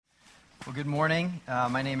Well, good morning.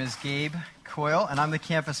 My name is Gabe Coyle, and I'm the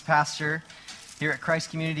campus pastor here at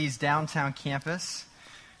Christ Community's downtown campus.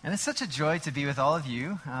 And it's such a joy to be with all of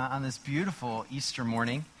you on this beautiful Easter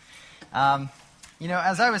morning. As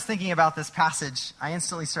I was thinking about this passage, I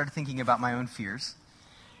instantly started thinking about my own fears.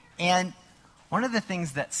 And one of the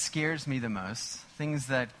things that scares me the most, things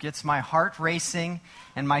that gets my heart racing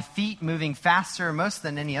and my feet moving faster most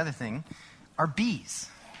than any other thing, are bees.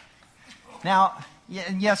 Now,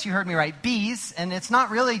 yes, you heard me right, bees, and it's not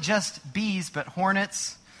really just bees, but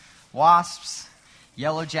hornets, wasps,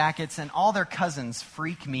 yellow jackets, and all their cousins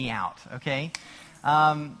freak me out, okay?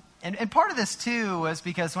 And part of this, too, was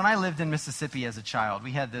because when I lived in Mississippi as a child,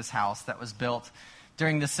 we had this house that was built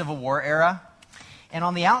during the Civil War era, and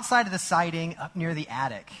on the outside of the siding, up near the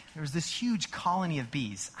attic, there was this huge colony of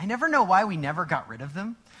bees. I never know why we never got rid of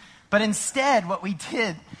them, but instead, what we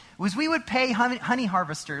did was we would pay honey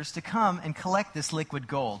harvesters to come and collect this liquid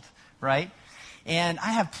gold, right? And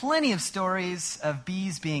I have plenty of stories of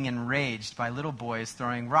bees being enraged by little boys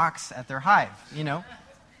throwing rocks at their hive,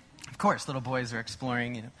 Of course, little boys are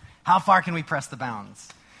exploring, how far can we press the bounds?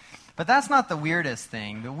 But that's not the weirdest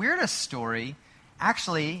thing. The weirdest story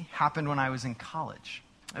actually happened when I was in college.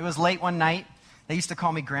 It was late one night. They used to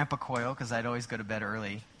call me Grandpa Coyle because I'd always go to bed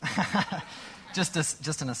early.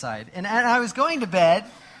 Just an aside. And I was going to bed,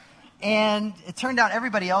 and it turned out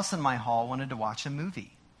everybody else in my hall wanted to watch a movie.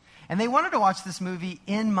 And they wanted to watch this movie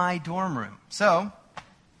in my dorm room. So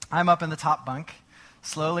I'm up in the top bunk,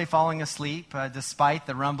 slowly falling asleep, despite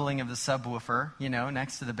the rumbling of the subwoofer,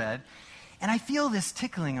 next to the bed. And I feel this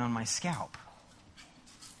tickling on my scalp.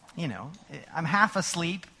 I'm half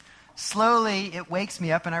asleep. Slowly, it wakes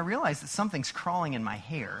me up, and I realize that something's crawling in my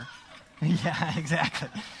hair. Yeah, exactly.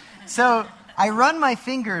 So I run my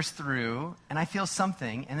fingers through, and I feel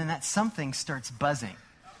something, and then that something starts buzzing.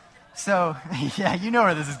 So, yeah, you know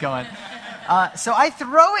where this is going. So I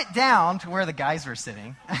throw it down to where the guys were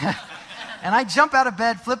sitting, and I jump out of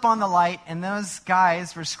bed, flip on the light, and those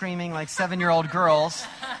guys were screaming like 7-year-old girls.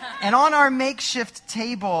 And on our makeshift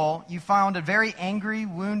table, you found a very angry,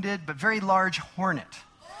 wounded, but very large hornet.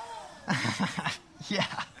 Yeah.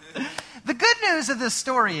 The good news of this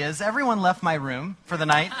story is everyone left my room for the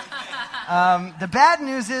night. The bad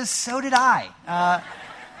news is so did I.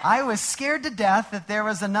 I was scared to death that there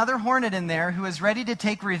was another hornet in there who was ready to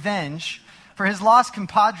take revenge for his lost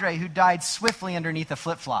compadre who died swiftly underneath a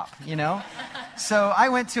flip-flop, So I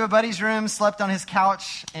went to a buddy's room, slept on his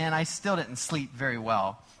couch, and I still didn't sleep very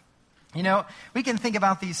well. We can think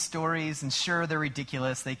about these stories, and sure, they're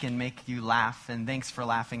ridiculous. They can make you laugh, and thanks for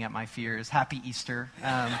laughing at my fears. Happy Easter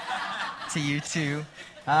to you, too.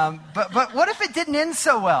 But what if it didn't end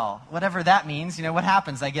so well? Whatever that means. What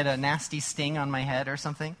happens? I get a nasty sting on my head or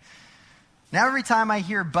something? Now every time I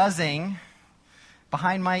hear buzzing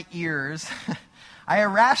behind my ears, I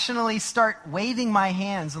irrationally start waving my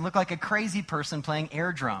hands and look like a crazy person playing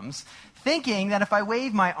air drums, thinking that if I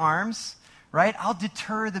wave my arms, right, I'll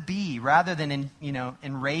deter the bee rather than,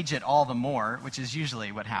 enrage it all the more, which is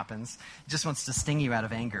usually what happens. It just wants to sting you out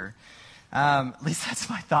of anger. At least that's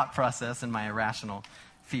my thought process and my irrational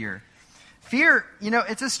fear. Fear,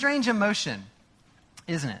 it's a strange emotion,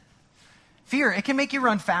 isn't it? Fear, it can make you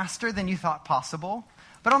run faster than you thought possible.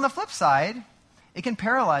 But on the flip side, it can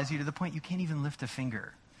paralyze you to the point you can't even lift a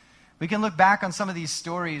finger. We can look back on some of these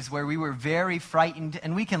stories where we were very frightened,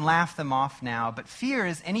 and we can laugh them off now. But fear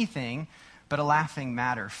is anything but a laughing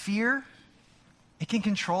matter. Fear, it can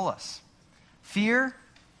control us. Fear,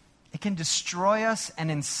 it can destroy us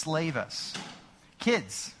and enslave us.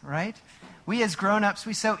 Kids, right? We as grown-ups,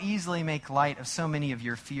 we so easily make light of so many of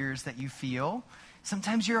your fears that you feel.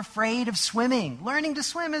 Sometimes you're afraid of swimming. Learning to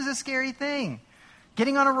swim is a scary thing.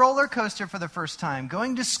 Getting on a roller coaster for the first time.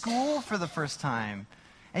 Going to school for the first time.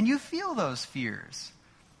 And you feel those fears.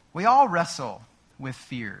 We all wrestle with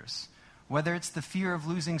fears. Whether it's the fear of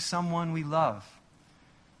losing someone we love.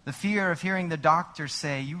 The fear of hearing the doctor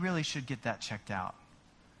say, you really should get that checked out.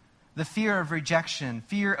 The fear of rejection,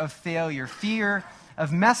 fear of failure, fear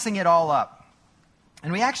of messing it all up.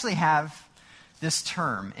 And we actually have this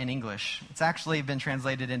term in English. It's actually been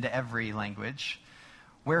translated into every language,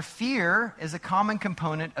 where fear is a common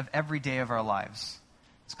component of every day of our lives.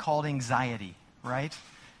 It's called anxiety, right?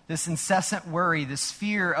 This incessant worry, this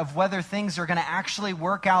fear of whether things are going to actually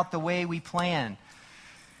work out the way we plan.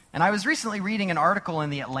 And I was recently reading an article in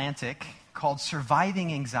The Atlantic called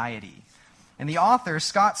Surviving Anxiety. And the author,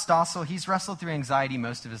 Scott Stossel, he's wrestled through anxiety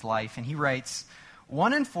most of his life, and he writes,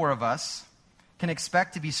 1 in 4 of us can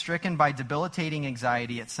expect to be stricken by debilitating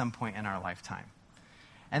anxiety at some point in our lifetime.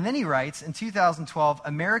 And then he writes, in 2012,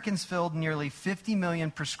 Americans filled nearly 50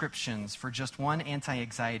 million prescriptions for just one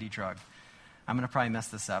anti-anxiety drug. I'm going to probably mess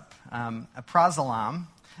this up. Prazolam,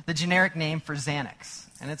 the generic name for Xanax.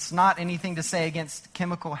 And it's not anything to say against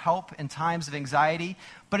chemical help in times of anxiety,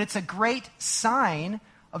 but it's a great sign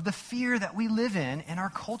of the fear that we live in our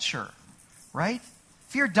culture, right?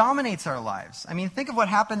 Fear dominates our lives. I mean, think of what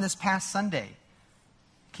happened this past Sunday.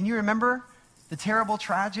 Can you remember the terrible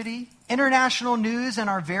tragedy? International news in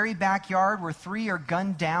our very backyard where 3 are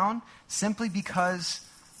gunned down simply because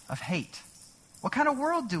of hate. What kind of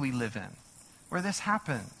world do we live in where this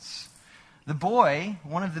happens? The boy,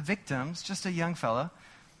 one of the victims, just a young fella,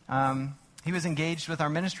 he was engaged with our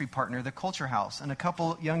ministry partner, the Culture House, and a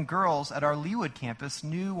couple young girls at our Leawood campus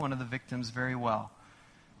knew one of the victims very well.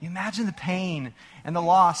 You imagine the pain and the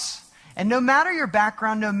loss. And no matter your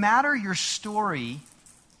background, no matter your story,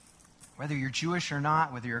 whether you're Jewish or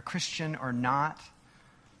not, whether you're a Christian or not,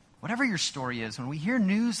 whatever your story is, when we hear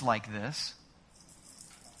news like this,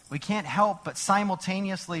 we can't help but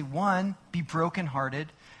simultaneously, 1, be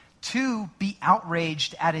brokenhearted, 2, be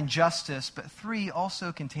outraged at injustice, but 3,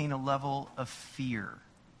 also contain a level of fear,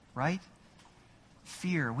 right?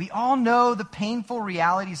 Fear. We all know the painful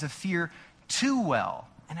realities of fear too well,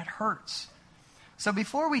 and it hurts. So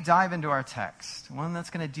before we dive into our text, one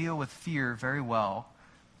that's going to deal with fear very well,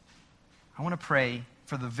 I want to pray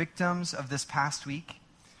for the victims of this past week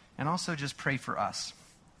and also just pray for us.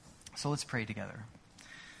 So let's pray together.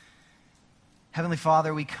 Heavenly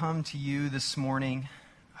Father, we come to you this morning,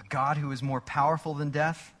 a God who is more powerful than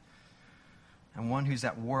death and one who's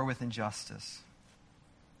at war with injustice.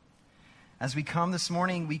 As we come this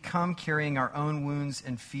morning, we come carrying our own wounds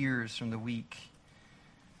and fears from the week.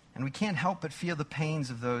 And we can't help but feel the pains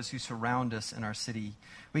of those who surround us in our city.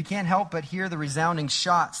 We can't help but hear the resounding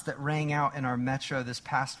shots that rang out in our metro this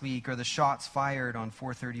past week, or the shots fired on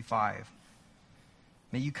 435.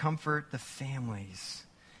 May you comfort the families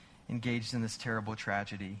engaged in this terrible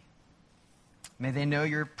tragedy. May they know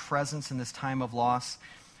your presence in this time of loss.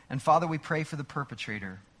 And Father, we pray for the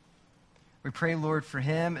perpetrator. We pray, Lord, for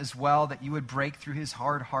him as well, that you would break through his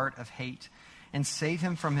hard heart of hate and save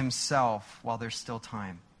him from himself while there's still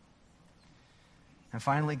time. And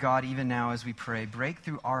finally, God, even now as we pray, break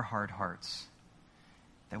through our hard hearts,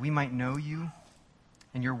 that we might know you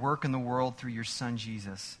and your work in the world through your Son,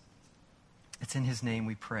 Jesus. It's in his name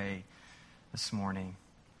we pray this morning.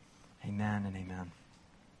 Amen and amen.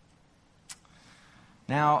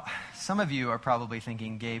 Now, some of you are probably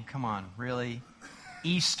thinking, Gabe, come on, really?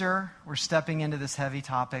 Easter, we're stepping into this heavy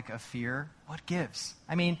topic of fear. What gives?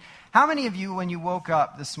 I mean, how many of you, when you woke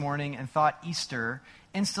up this morning and thought Easter,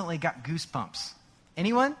 instantly got goosebumps?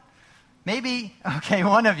 Anyone? Maybe, okay,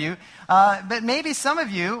 one of you. But maybe some of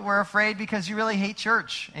you were afraid because you really hate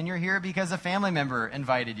church and you're here because a family member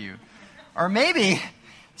invited you. Or maybe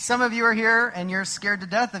some of you are here and you're scared to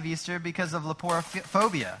death of Easter because of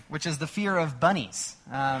leporaphobia, which is the fear of bunnies.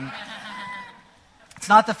 It's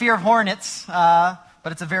not the fear of hornets, but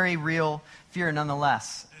it's a very real fear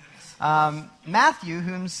nonetheless. Matthew,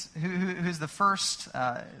 who's the first,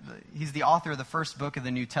 he's the author of the first book of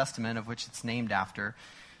the New Testament, of which it's named after.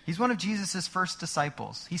 He's one of Jesus' first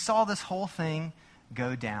disciples. He saw this whole thing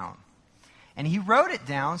go down. And he wrote it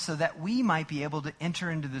down so that we might be able to enter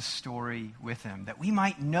into this story with him, that we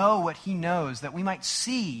might know what he knows, that we might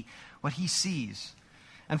see what he sees.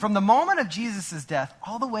 And from the moment of Jesus' death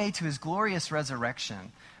all the way to his glorious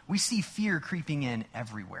resurrection, we see fear creeping in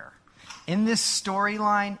everywhere. In this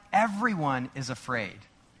storyline, everyone is afraid.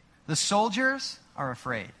 The soldiers are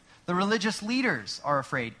afraid. The religious leaders are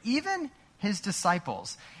afraid. Even his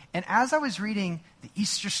disciples. And as I was reading the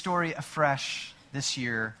Easter story afresh this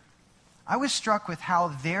year, I was struck with how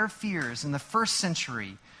their fears in the first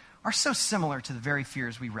century are so similar to the very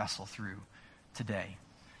fears we wrestle through today.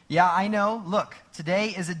 Yeah, I know. Look, today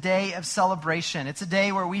is a day of celebration. It's a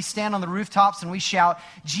day where we stand on the rooftops and we shout,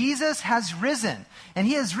 Jesus has risen. And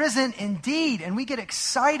he has risen indeed. And we get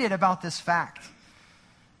excited about this fact.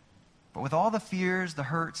 But with all the fears, the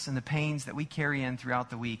hurts, and the pains that we carry in throughout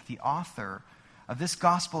the week, the author of this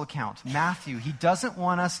gospel account, Matthew, he doesn't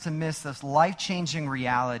want us to miss this life-changing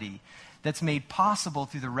reality that's made possible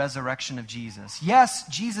through the resurrection of Jesus. Yes,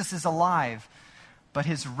 Jesus is alive, but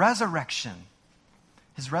his resurrection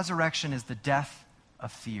is the death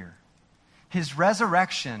of fear. His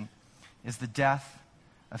resurrection is the death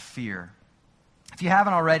of fear. If you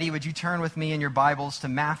haven't already, would you turn with me in your Bibles to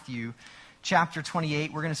Matthew chapter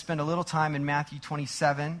 28. We're going to spend a little time in Matthew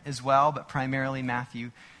 27 as well, but primarily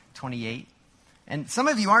Matthew 28. And some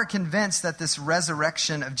of you aren't convinced that this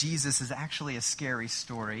resurrection of Jesus is actually a scary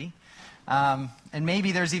story. And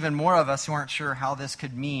maybe there's even more of us who aren't sure how this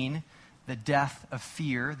could mean the death of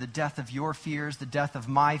fear, the death of your fears, the death of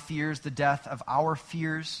my fears, the death of our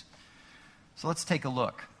fears. So let's take a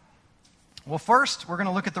look. Well, first, we're going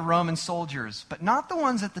to look at the Roman soldiers, but not the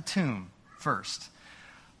ones at the tomb first.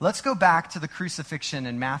 Let's go back to the crucifixion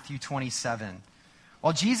in Matthew 27.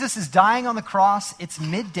 While Jesus is dying on the cross, it's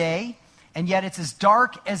midday, and yet it's as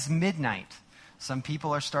dark as midnight. Some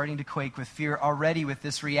people are starting to quake with fear already with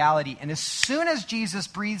this reality. And as soon as Jesus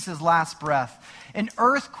breathes his last breath, an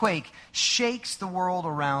earthquake shakes the world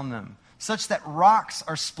around them, such that rocks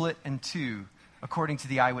are split in two, according to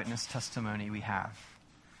the eyewitness testimony we have.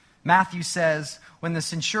 Matthew says, when the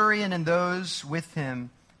centurion and those with him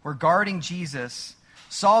were guarding Jesus,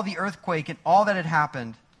 saw the earthquake and all that had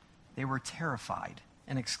happened, they were terrified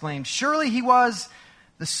and exclaimed, "Surely he was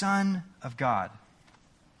the Son of God."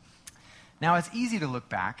 Now, it's easy to look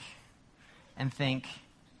back and think,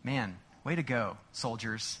 man, way to go,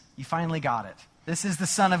 soldiers. You finally got it. This is the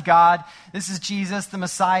Son of God. This is Jesus, the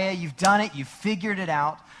Messiah. You've done it. You've figured it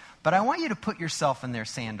out. But I want you to put yourself in their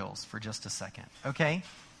sandals for just a second, okay?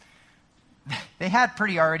 They had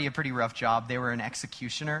already a pretty rough job. They were an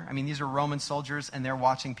executioner. I mean, these are Roman soldiers, and they're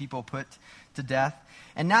watching people put to death.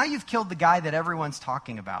 And now you've killed the guy that everyone's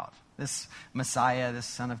talking about, this Messiah, this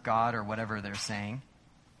Son of God, or whatever they're saying.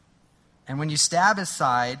 And when you stab his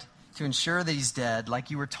side to ensure that he's dead,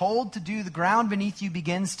 like you were told to do, the ground beneath you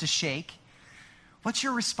begins to shake. What's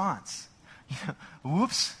your response?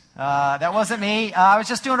 Whoops, that wasn't me. I was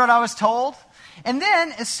just doing what I was told. And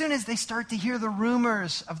then, as soon as they start to hear the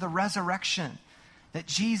rumors of the resurrection, that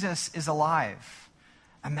Jesus is alive,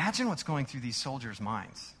 imagine what's going through these soldiers'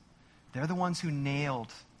 minds. They're the ones who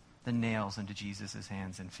nailed the nails into Jesus'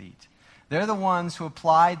 hands and feet. They're the ones who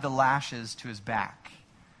applied the lashes to his back.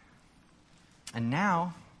 And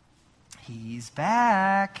now, he's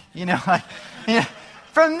back.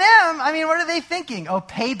 From them, what are they thinking? Oh,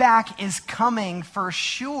 payback is coming for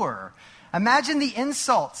sure. Imagine the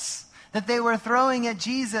insults that they were throwing at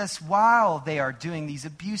Jesus while they are doing these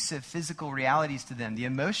abusive physical realities to them, the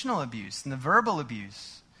emotional abuse and the verbal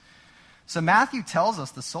abuse. So Matthew tells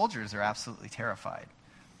us the soldiers are absolutely terrified.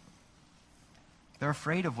 They're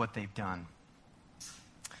afraid of what they've done.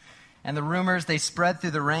 And the rumors, they spread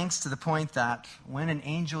through the ranks to the point that when an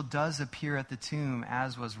angel does appear at the tomb,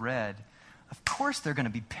 as was read, of course they're going to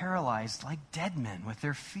be paralyzed like dead men with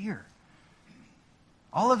their fear.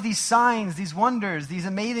 All of these signs, these wonders, these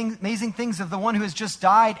amazing things of the one who has just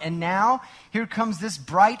died, and now here comes this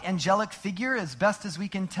bright angelic figure as best as we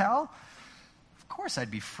can tell. Of course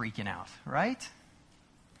I'd be freaking out, right?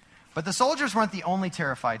 But the soldiers weren't the only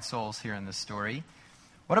terrified souls here in this story.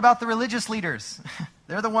 What about the religious leaders?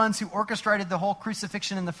 They're the ones who orchestrated the whole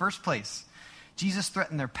crucifixion in the first place. Jesus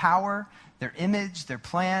threatened their power, their image, their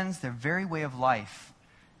plans, their very way of life.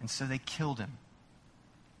 And so they killed him.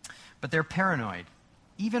 But they're paranoid,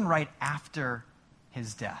 even right after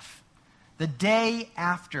his death. The day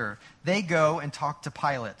after, they go and talk to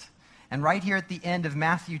Pilate. And right here at the end of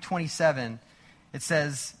Matthew 27, it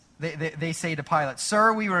says, they say to Pilate,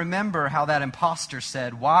 "Sir, we remember how that impostor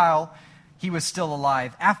said while he was still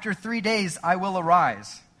alive, 'After 3 days I will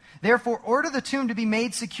arise.' Therefore, order the tomb to be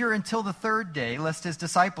made secure until the third day, lest his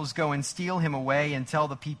disciples go and steal him away and tell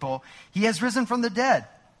the people, 'He has risen from the dead.'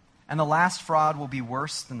 And the last fraud will be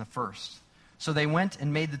worse than the first." So they went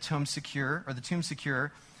and made the tomb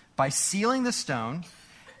secure by sealing the stone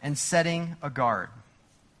and setting a guard.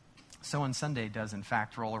 So when Sunday does in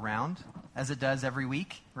fact roll around, as it does every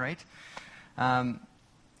week, right?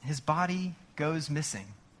 His body goes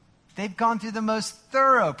missing. They've gone through the most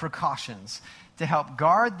thorough precautions to help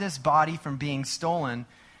guard this body from being stolen,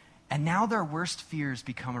 and now their worst fears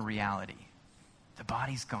become a reality. The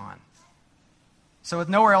body's gone. So with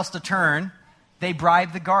nowhere else to turn, they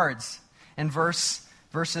bribe the guards. In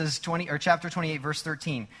chapter 28, verse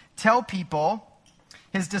 13, "Tell people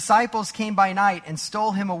his disciples came by night and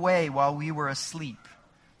stole him away while we were asleep.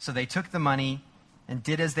 So they took the money and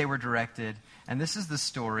did as they were directed." And this is the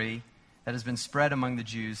story that has been spread among the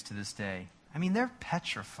Jews to this day. They're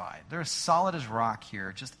petrified. They're as solid as rock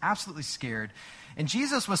here, just absolutely scared. And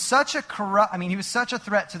Jesus was such a he was such a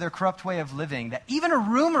threat to their corrupt way of living that even a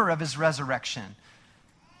rumor of his resurrection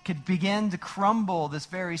could begin to crumble this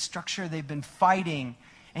very structure they've been fighting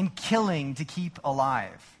and killing to keep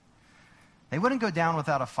alive. They wouldn't go down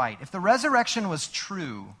without a fight. If the resurrection was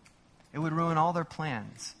true, it would ruin all their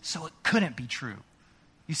plans. So it couldn't be true.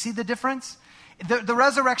 You see the difference? The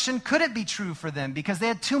resurrection couldn't be true for them because they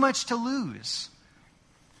had too much to lose.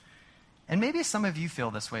 And maybe some of you feel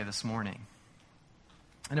this way this morning.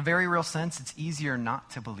 In a very real sense, it's easier not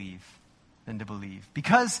to believe than to believe.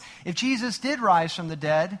 Because if Jesus did rise from the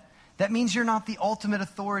dead, that means you're not the ultimate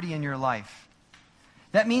authority in your life.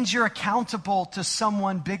 That means you're accountable to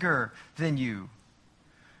someone bigger than you.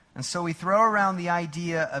 And so we throw around the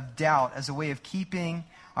idea of doubt as a way of keeping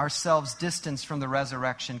ourselves distant from the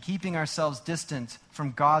resurrection, keeping ourselves distant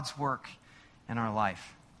from God's work in our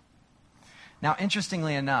life. Now,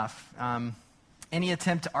 interestingly enough, any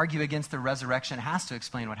attempt to argue against the resurrection has to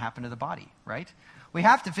explain what happened to the body, right? We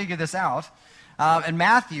have to figure this out. And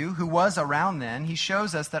Matthew, who was around then, he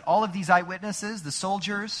shows us that all of these eyewitnesses, the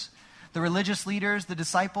soldiers, the religious leaders, the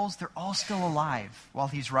disciples, they're all still alive while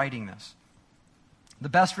he's writing this. The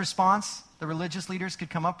best response the religious leaders could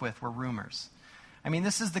come up with were rumors. I mean,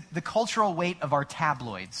 this is the cultural weight of our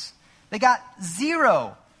tabloids. They got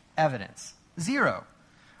zero evidence. Zero.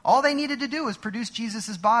 All they needed to do was produce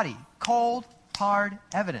Jesus' body. Cold, hard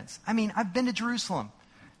evidence. I mean, I've been to Jerusalem.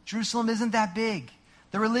 Jerusalem isn't that big.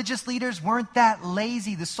 The religious leaders weren't that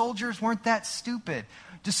lazy. The soldiers weren't that stupid.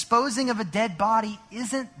 Disposing of a dead body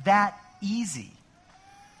isn't that easy.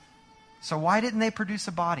 So why didn't they produce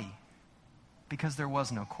a body? Because there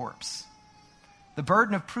was no corpse. The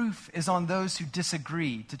burden of proof is on those who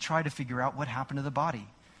disagree to try to figure out what happened to the body.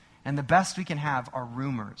 And the best we can have are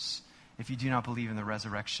rumors if you do not believe in the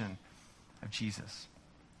resurrection of Jesus.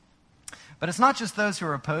 But it's not just those who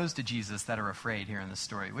are opposed to Jesus that are afraid here in this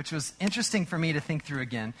story, which was interesting for me to think through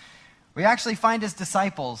again. We actually find his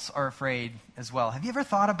disciples are afraid as well. Have you ever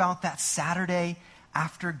thought about that Saturday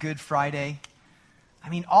after Good Friday? I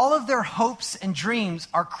mean, all of their hopes and dreams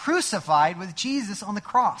are crucified with Jesus on the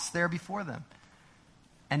cross there before them.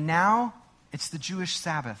 And now it's the Jewish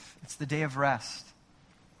Sabbath. It's the day of rest.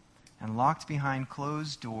 And locked behind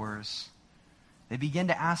closed doors, they begin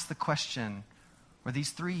to ask the question, were these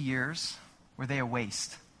 3 years, were they a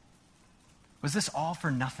waste? Was this all for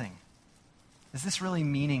nothing? Is this really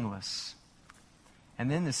meaningless? And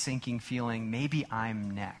then the sinking feeling, maybe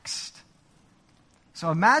I'm next. So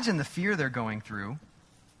imagine the fear they're going through.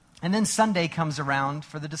 And then Sunday comes around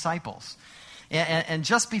for the disciples. And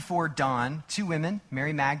just before dawn, 2 women,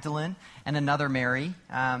 Mary Magdalene and another Mary,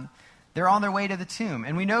 they're on their way to the tomb.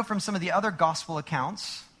 And we know from some of the other gospel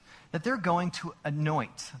accounts that they're going to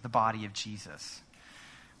anoint the body of Jesus,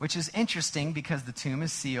 which is interesting because the tomb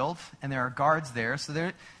is sealed and there are guards there. So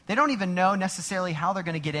they don't even know necessarily how they're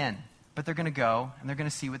going to get in, but they're going to go and they're going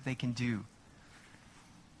to see what they can do.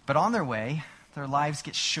 But on their way, their lives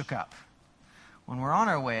get shook up. When we're on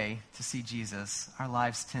our way to see Jesus, our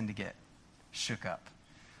lives tend to get shook up.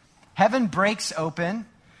 Heaven breaks open.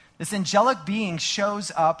 This angelic being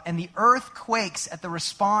shows up, and the earth quakes at the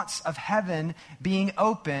response of heaven being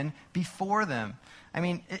open before them. I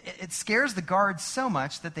mean, it scares the guards so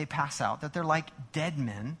much that they pass out, that they're like dead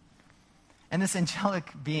men. And this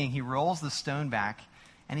angelic being, he rolls the stone back,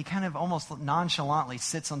 and he kind of almost nonchalantly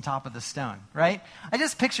sits on top of the stone, right? I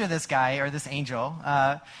just picture this guy, or this angel,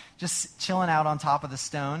 just chilling out on top of the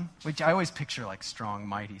stone, which I always picture like strong,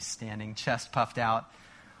 mighty, standing, chest puffed out.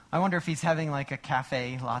 I wonder if he's having like a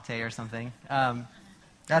cafe latte or something.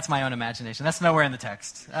 That's my own imagination. That's nowhere in the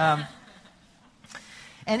text.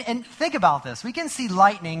 And think about this. We can see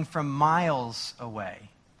lightning from miles away.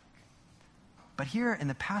 But here in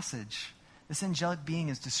the passage, this angelic being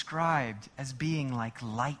is described as being like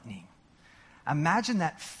lightning. Imagine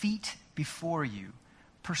that feet before you,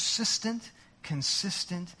 persistent,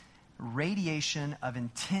 consistent radiation of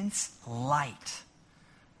intense light.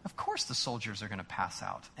 Of course the soldiers are going to pass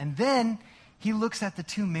out. And then he looks at the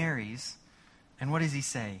 2 Marys, and what does he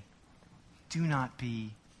say? Do not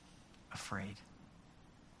be afraid.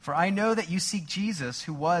 For I know that you seek Jesus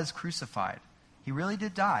who was crucified. He really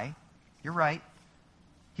did die. You're right.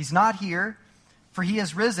 He's not here, for he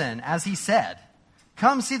has risen, as he said.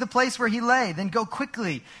 Come see the place where he lay, then go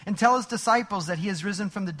quickly and tell his disciples that he has risen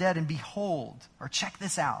from the dead, and behold, or check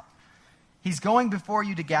this out, he's going before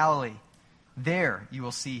you to Galilee. There you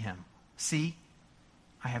will see him. See,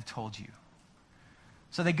 I have told you.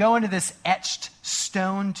 So they go into this etched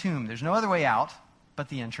stone tomb. There's no other way out but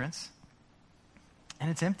the entrance, and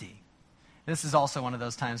it's empty. This is also one of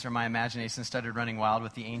those times where my imagination started running wild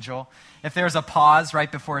with the angel. If there's a pause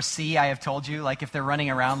right before "see, I have told you," like if they're running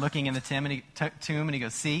around looking in the tomb and he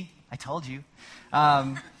goes, "See, I told you."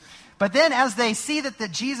 But then as they see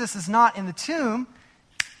that Jesus is not in the tomb,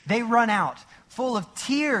 they run out, full of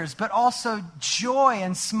tears, but also joy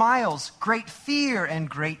and smiles, great fear and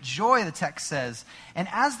great joy, the text says. And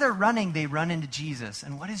as they're running, they run into Jesus.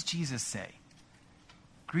 And what does Jesus say?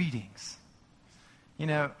 Greetings. You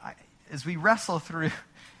know, as we wrestle through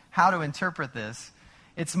how to interpret this,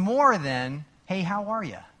 it's more than, hey, how are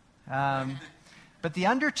you? But the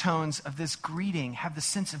undertones of this greeting have the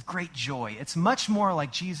sense of great joy. It's much more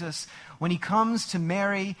like Jesus when he comes to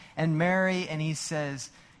Mary and he says,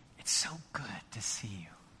 "It's so good to see you.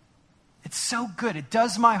 It's so good. It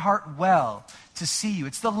does my heart well to see you."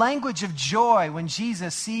 It's the language of joy when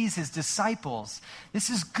Jesus sees his disciples.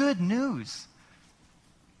 This is good news.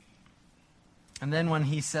 And then when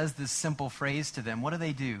he says this simple phrase to them, what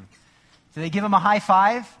do? Do they give him a high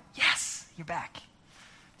five? Yes, you're back.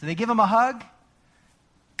 Do they give him a hug?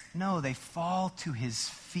 No, they fall to his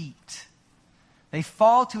feet. They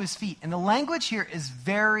fall to his feet. And the language here is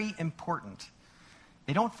very important.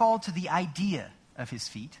 They don't fall to the idea of his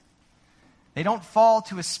feet. They don't fall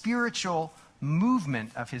to a spiritual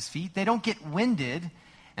movement of his feet. They don't get winded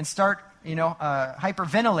and start,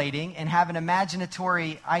 hyperventilating and have an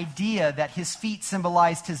imaginatory idea that his feet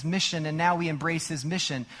symbolized his mission and now we embrace his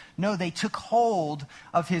mission. No, they took hold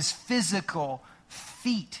of his physical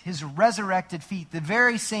feet, his resurrected feet, the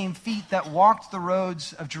very same feet that walked the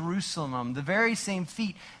roads of Jerusalem, the very same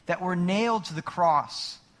feet that were nailed to the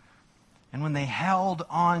cross. And when they held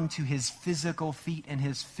on to his physical feet and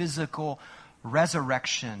his physical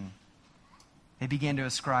resurrection, they began to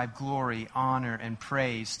ascribe glory, honor, and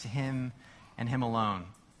praise to him and him alone.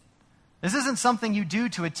 This isn't something you do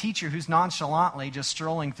to a teacher who's nonchalantly just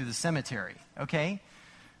strolling through the cemetery, okay?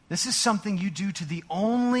 This is something you do to the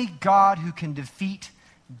only God who can defeat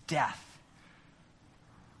death.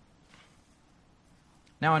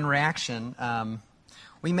 Now, in reaction,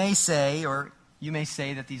 we may say, or you may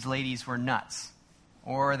say, that these ladies were nuts,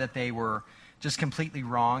 or that they were just completely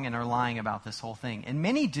wrong and are lying about this whole thing. And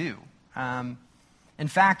many do. In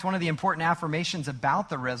fact, one of the important affirmations about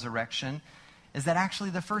the resurrection is that actually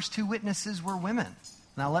the first two witnesses were women.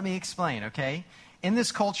 Now, let me explain, okay? In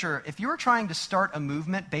this culture, if you were trying to start a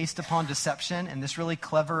movement based upon deception and this really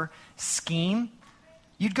clever scheme,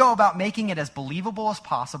 you'd go about making it as believable as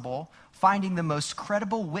possible, finding the most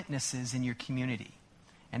credible witnesses in your community.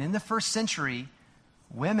 And in the first century,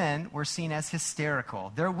 women were seen as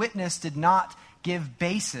hysterical. Their witness did not give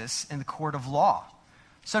basis in the court of law.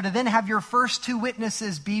 So to then have your first two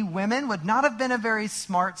witnesses be women would not have been a very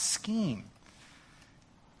smart scheme.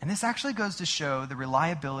 And this actually goes to show the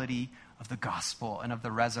reliability of the gospel and of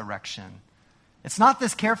the resurrection. It's not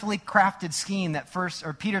this carefully crafted scheme that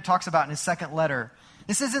Peter talks about in his second letter.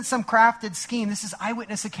 This isn't some crafted scheme. This is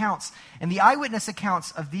eyewitness accounts. And the eyewitness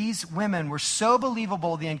accounts of these women were so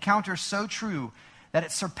believable, the encounter so true, that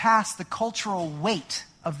it surpassed the cultural weight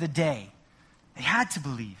of the day. They had to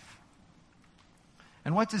believe.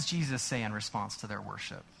 And what does Jesus say in response to their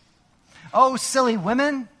worship? "Oh, silly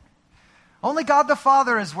women, only God the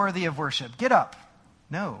Father is worthy of worship. Get up."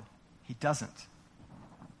 No, he doesn't.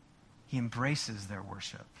 He embraces their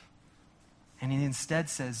worship. And he instead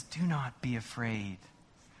says, "Do not be afraid."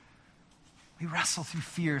 We wrestle through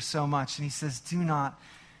fear so much, and he says, "Do not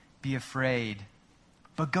be afraid.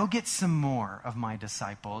 But go get some more of my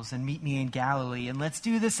disciples and meet me in Galilee, and let's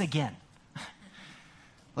do this again.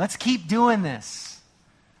 Let's keep doing this.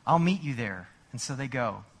 I'll meet you there." And so they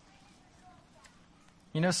go.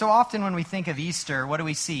 So often when we think of Easter, what do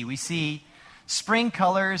we see? We see spring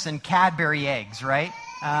colors and Cadbury eggs, right?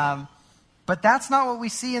 But that's not what we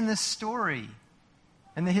see in this story.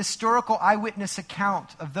 And the historical eyewitness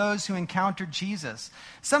account of those who encountered Jesus.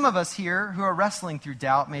 Some of us here who are wrestling through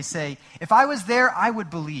doubt may say, "If I was there, I would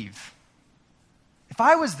believe. If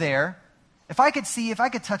I was there, if I could see, if I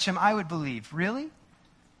could touch him, I would believe." Really?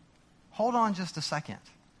 Hold on just a second.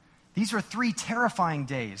 These were 3 terrifying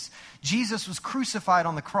days. Jesus was crucified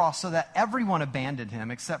on the cross so that everyone abandoned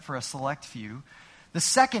him except for a select few. The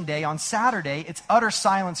second day, on Saturday, it's utter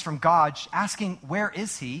silence from God, asking, "Where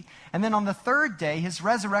is he?" And then on the third day, his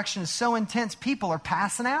resurrection is so intense, people are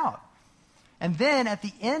passing out. And then at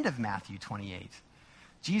the end of Matthew 28,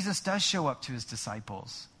 Jesus does show up to his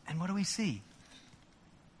disciples. And what do we see?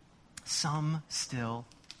 Some still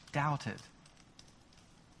doubted.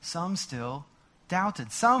 Some still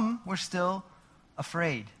doubted. Some were still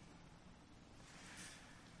afraid.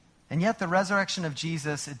 And yet the resurrection of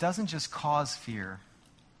Jesus, it doesn't just cause fear.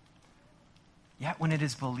 Yet when it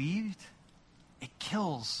is believed, it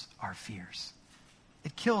kills our fears.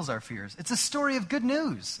 It kills our fears. It's a story of good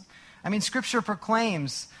news. Scripture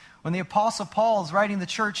proclaims, when the Apostle Paul is writing the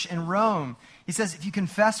church in Rome, he says, if you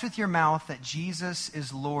confess with your mouth that Jesus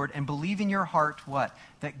is Lord and believe in your heart, what?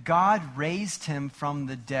 That God raised him from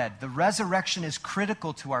the dead. The resurrection is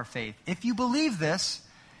critical to our faith. If you believe this,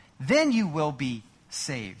 then you will be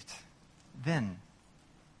saved. Then,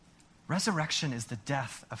 resurrection is the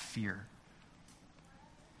death of fear.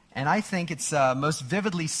 And I think it's most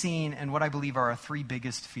vividly seen in what I believe are our three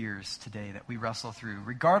biggest fears today that we wrestle through,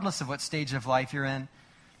 regardless of what stage of life you're in.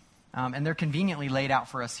 And they're conveniently laid out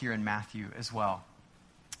for us here in Matthew as well.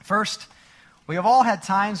 First, we have all had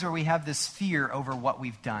times where we have this fear over what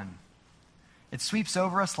we've done. It sweeps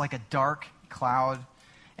over us like a dark cloud.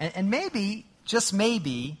 And maybe, just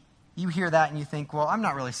maybe, you hear that and you think, well, I'm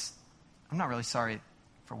not really sorry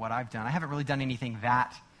for what I've done. I haven't really done anything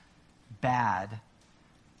that bad.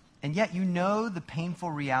 And yet you know the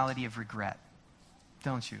painful reality of regret,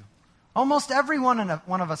 don't you? Almost every one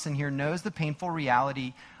of us in here knows the painful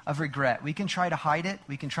reality of regret. We can try to hide it.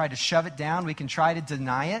 We can try to shove it down. We can try to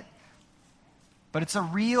deny it. But it's a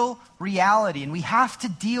real reality, and we have to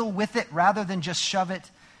deal with it rather than just shove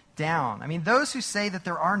it down. I mean, those who say that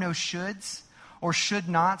there are no shoulds or should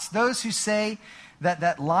nots, those who say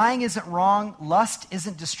that lying isn't wrong, lust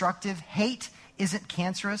isn't destructive, hate isn't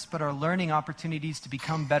cancerous, but are learning opportunities to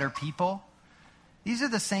become better people, these are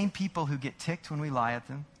the same people who get ticked when we lie at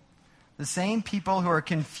them, the same people who are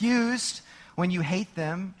confused when you hate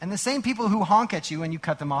them, and the same people who honk at you when you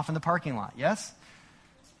cut them off in the parking lot, yes?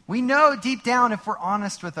 We know deep down, if we're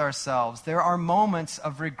honest with ourselves, there are moments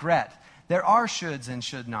of regret. There are shoulds and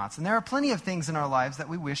should nots. And there are plenty of things in our lives that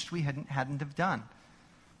we wished we hadn't have done.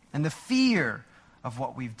 And the fear of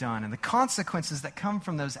what we've done and the consequences that come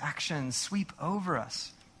from those actions sweep over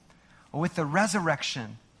us. Well, with the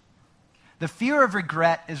resurrection, the fear of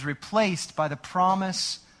regret is replaced by the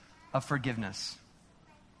promise of forgiveness.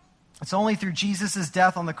 It's only through Jesus'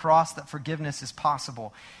 death on the cross that forgiveness is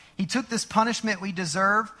possible. He took this punishment we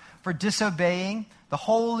deserve for disobeying the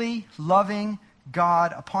holy, loving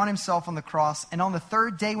God upon himself on the cross. And on the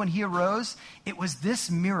third day when he arose, it was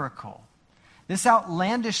this miracle, this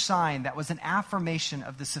outlandish sign that was an affirmation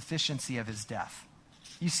of the sufficiency of his death.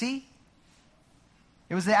 You see?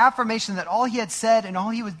 It was the affirmation that all he had said and all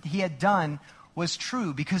he had done was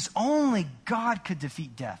true, because only God could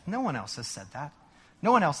defeat death. No one else has said that.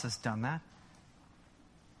 No one else has done that.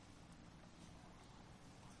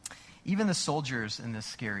 Even the soldiers in this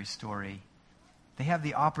scary story, they have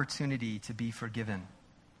the opportunity to be forgiven.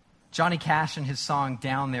 Johnny Cash in his song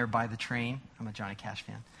Down There by the Train, I'm a Johnny Cash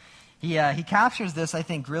fan, he captures this, I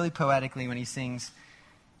think, really poetically when he sings,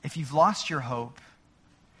 if you've lost your hope,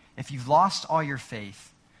 if you've lost all your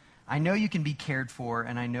faith, I know you can be cared for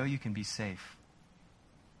and I know you can be safe.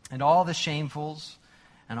 And all the shamefuls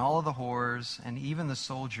and all of the horrors and even the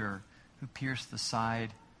soldier who pierced the side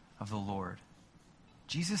of the Lord.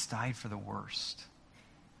 Jesus died for the worst.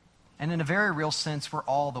 And in a very real sense, we're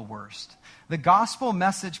all the worst. The gospel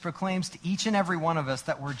message proclaims to each and every one of us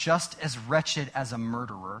that we're just as wretched as a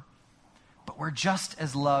murderer, but we're just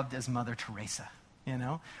as loved as Mother Teresa, you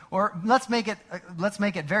know? Or let's make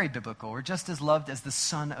it very biblical. We're just as loved as the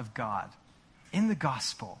Son of God in the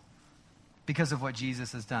gospel because of what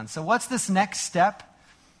Jesus has done. So what's this next step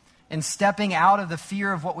in stepping out of the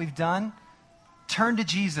fear of what we've done? Turn to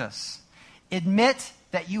Jesus. Admit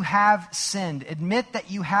that you have sinned. Admit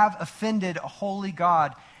that you have offended a holy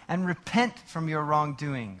God and repent from your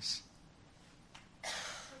wrongdoings.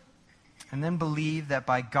 And then believe that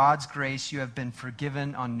by God's grace you have been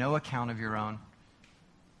forgiven on no account of your own,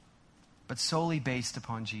 but solely based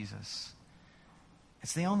upon Jesus.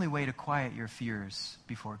 It's the only way to quiet your fears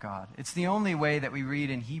before God. It's the only way that we read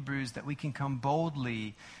in Hebrews that we can come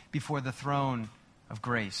boldly before the throne of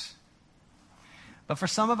grace. But for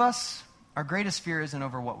some of us, our greatest fear isn't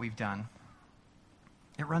over what we've done.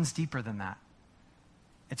 It runs deeper than that.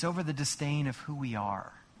 It's over the disdain of who we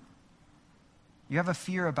are. You have a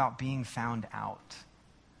fear about being found out.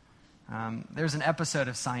 There's an episode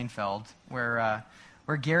of Seinfeld where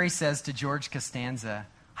Gary says to George Costanza,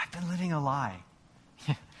 I've been living a lie.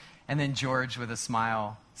 And then George, with a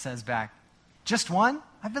smile, says back, just one?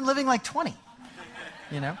 I've been living like 20.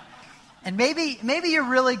 You know? And maybe you're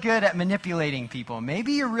really good at manipulating people.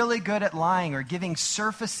 Maybe you're really good at lying or giving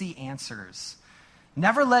surfacey answers.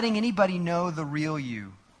 Never letting anybody know the real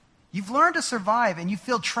you. You've learned to survive and you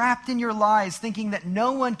feel trapped in your lies thinking that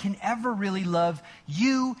no one can ever really love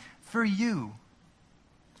you for you.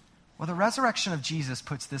 Well, the resurrection of Jesus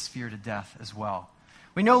puts this fear to death as well.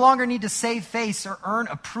 We no longer need to save face or earn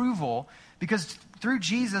approval because through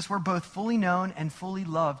Jesus we're both fully known and fully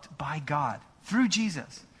loved by God. Through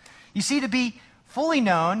Jesus. You see, to be fully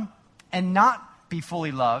known and not be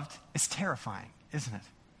fully loved is terrifying, isn't it?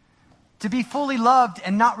 To be fully loved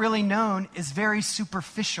and not really known is very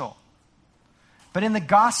superficial. But in the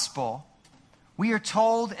gospel, we are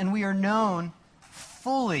told and we are known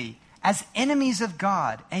fully as enemies of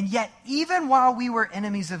God. And yet, even while we were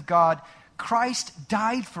enemies of God, Christ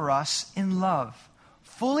died for us in love.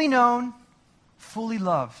 Fully known, fully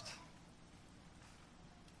loved.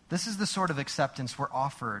 This is the sort of acceptance we're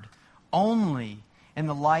offered only in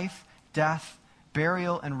the life, death,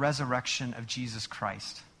 burial, and resurrection of Jesus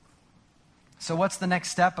Christ. So what's the next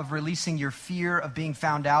step of releasing your fear of being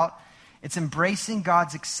found out? It's embracing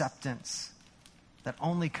God's acceptance that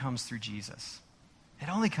only comes through Jesus. It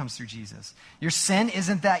only comes through Jesus. Your sin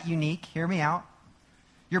isn't that unique. Hear me out.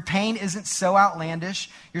 Your pain isn't so outlandish.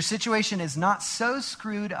 Your situation is not so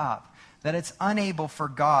screwed up that it's unable for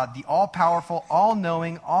God, the all-powerful,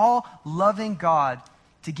 all-knowing, all-loving God,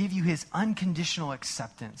 to give you his unconditional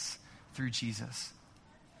acceptance through Jesus.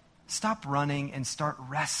 Stop running and start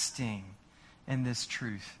resting in this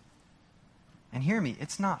truth. And hear me,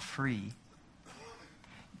 it's not free.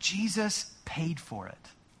 Jesus paid for it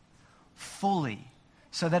fully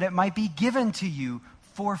so that it might be given to you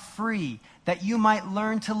for free, that you might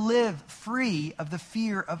learn to live free of the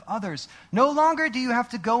fear of others. No longer do you have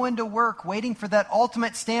to go into work waiting for that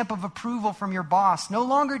ultimate stamp of approval from your boss. No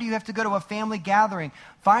longer do you have to go to a family gathering,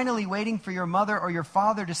 finally waiting for your mother or your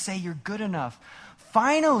father to say you're good enough.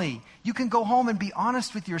 Finally, you can go home and be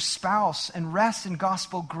honest with your spouse and rest in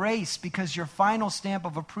gospel grace because your final stamp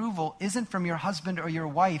of approval isn't from your husband or your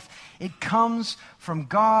wife. It comes from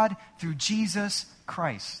God through Jesus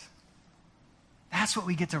Christ. That's what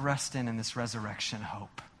we get to rest in this resurrection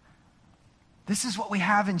hope. This is what we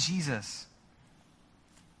have in Jesus.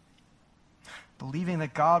 Believing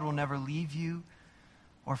that God will never leave you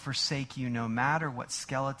or forsake you no matter what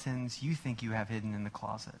skeletons you think you have hidden in the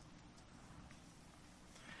closet.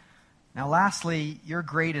 Now, lastly, your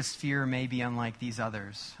greatest fear may be unlike these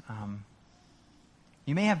others.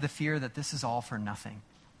 You may have the fear that this is all for nothing.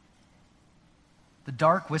 The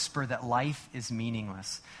dark whisper that life is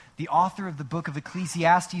meaningless. The author of the book of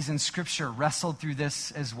Ecclesiastes in Scripture wrestled through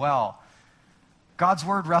this as well. God's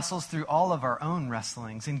word wrestles through all of our own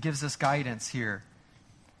wrestlings and gives us guidance here.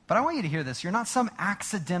 But I want you to hear this. You're not some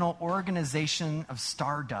accidental organization of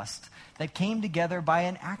stardust that came together by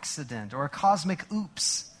an accident or a cosmic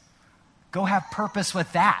oops. Go have purpose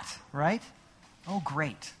with that, right? Oh,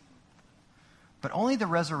 great. But only the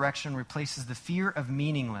resurrection replaces the fear of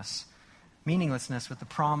meaninglessness with the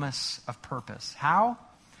promise of purpose. How?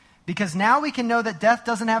 Because now we can know that death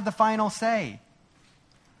doesn't have the final say.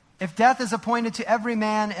 If death is appointed to every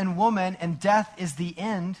man and woman and death is the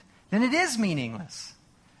end, then it is meaningless.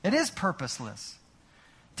 It is purposeless.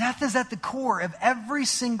 Death is at the core of every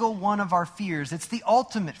single one of our fears. It's the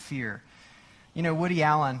ultimate fear. You know, Woody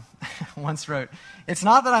Allen once wrote, "It's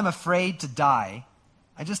not that I'm afraid to die.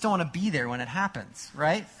 I just don't want to be there when it happens,"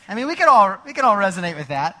 right? I mean, we can all resonate with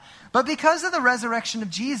that. But because of the resurrection of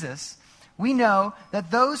Jesus, we know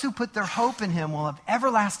that those who put their hope in him will have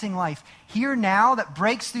everlasting life here now that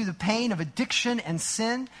breaks through the pain of addiction and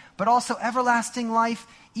sin, but also everlasting life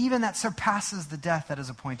even that surpasses the death that is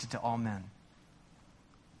appointed to all men.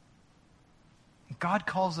 God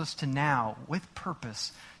calls us to now, with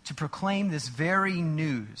purpose, to proclaim this very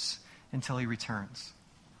news until he returns.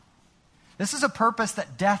 This is a purpose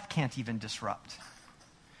that death can't even disrupt.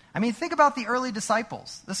 I mean, think about the early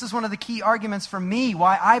disciples. This is one of the key arguments for me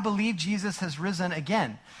why I believe Jesus has risen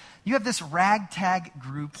again. You have this ragtag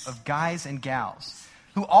group of guys and gals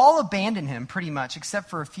who all abandon him pretty much, except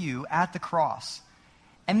for a few, at the cross.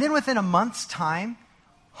 And then within a month's time,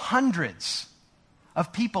 hundreds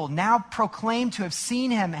of people now proclaim to have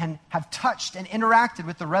seen him and have touched and interacted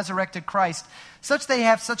with the resurrected Christ, such they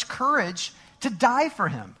have such courage to die for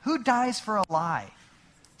him. Who dies for a lie?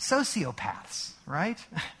 Sociopaths, right?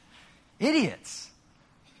 Idiots.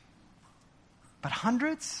 But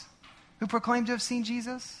hundreds who proclaim to have seen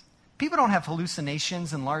Jesus? People don't have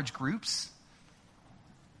hallucinations in large groups.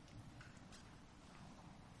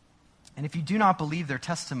 And if you do not believe their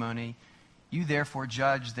testimony, you therefore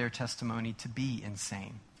judge their testimony to be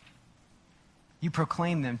insane. You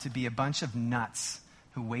proclaim them to be a bunch of nuts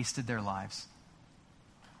who wasted their lives.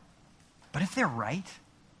 But if they're right,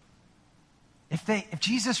 if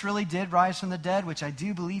Jesus really did rise from the dead, which I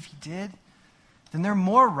do believe he did, then they're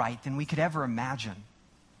more right than we could ever imagine.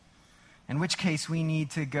 In which case we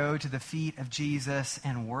need to go to the feet of Jesus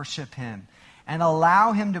and worship him and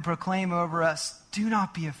allow him to proclaim over us, "Do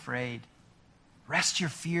not be afraid. Rest your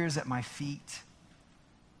fears at my feet.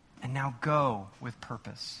 And now go with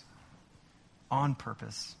purpose." On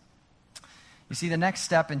purpose. You see, the next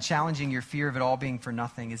step in challenging your fear of it all being for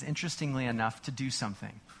nothing is, interestingly enough, to do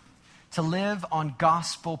something. To live on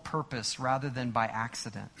gospel purpose rather than by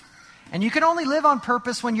accident. And you can only live on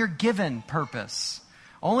purpose when you're given purpose.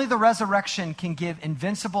 Only the resurrection can give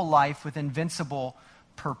invincible life with invincible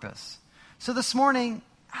purpose. So this morning,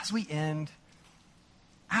 as we end,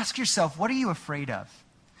 ask yourself, what are you afraid of?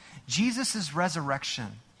 Jesus' resurrection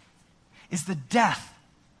is the death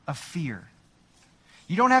of fear.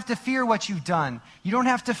 You don't have to fear what you've done. You don't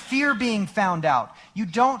have to fear being found out. You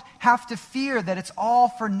don't have to fear that it's all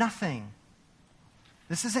for nothing.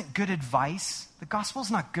 This isn't good advice. The gospel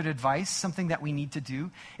is not good advice, something that we need to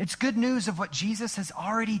do. It's good news of what Jesus has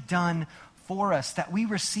already done for us, that we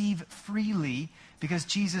receive freely because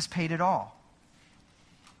Jesus paid it all.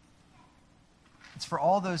 It's for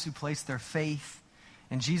all those who place their faith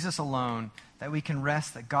in Jesus alone that we can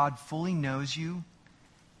rest that God fully knows you,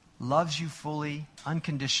 loves you fully,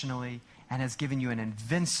 unconditionally, and has given you an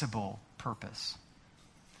invincible purpose.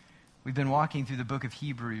 We've been walking through the book of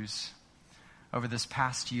Hebrews over this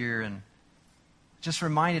past year and just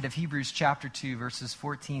reminded of Hebrews chapter 2, verses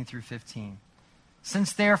 14 through 15.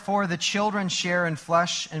 Since therefore the children share in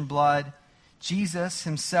flesh and blood, Jesus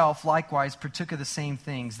himself likewise partook of the same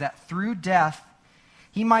things, that through death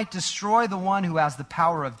he might destroy the one who has the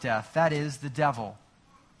power of death, that is, the devil,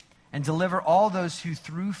 and deliver all those who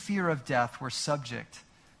through fear of death were subject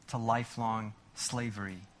to lifelong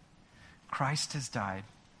slavery. Christ has died.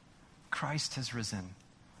 Christ has risen.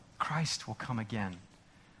 Christ will come again.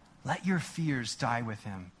 Let your fears die with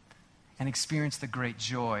him and experience the great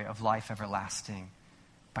joy of life everlasting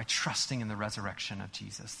by trusting in the resurrection of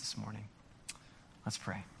Jesus this morning. Let's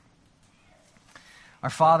pray. Our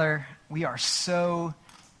Father, we are so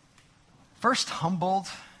first humbled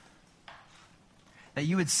that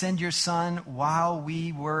you would send your Son while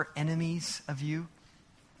we were enemies of you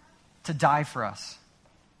to die for us,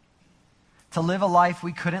 to live a life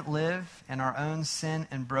we couldn't live in our own sin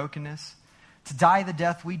and brokenness, to die the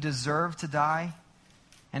death we deserve to die,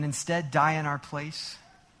 and instead die in our place,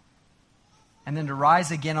 and then to rise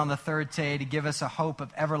again on the third day to give us a hope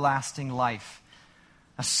of everlasting life,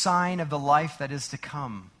 a sign of the life that is to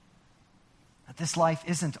come, that this life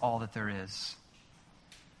isn't all that there is.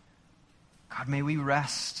 God, may we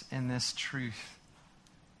rest in this truth.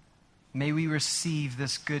 May we receive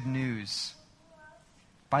this good news.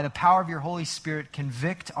 By the power of your Holy Spirit,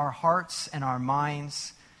 convict our hearts and our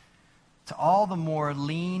minds to all the more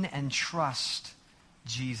lean and trust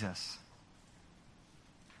Jesus.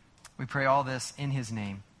 We pray all this in his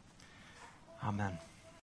name. Amen.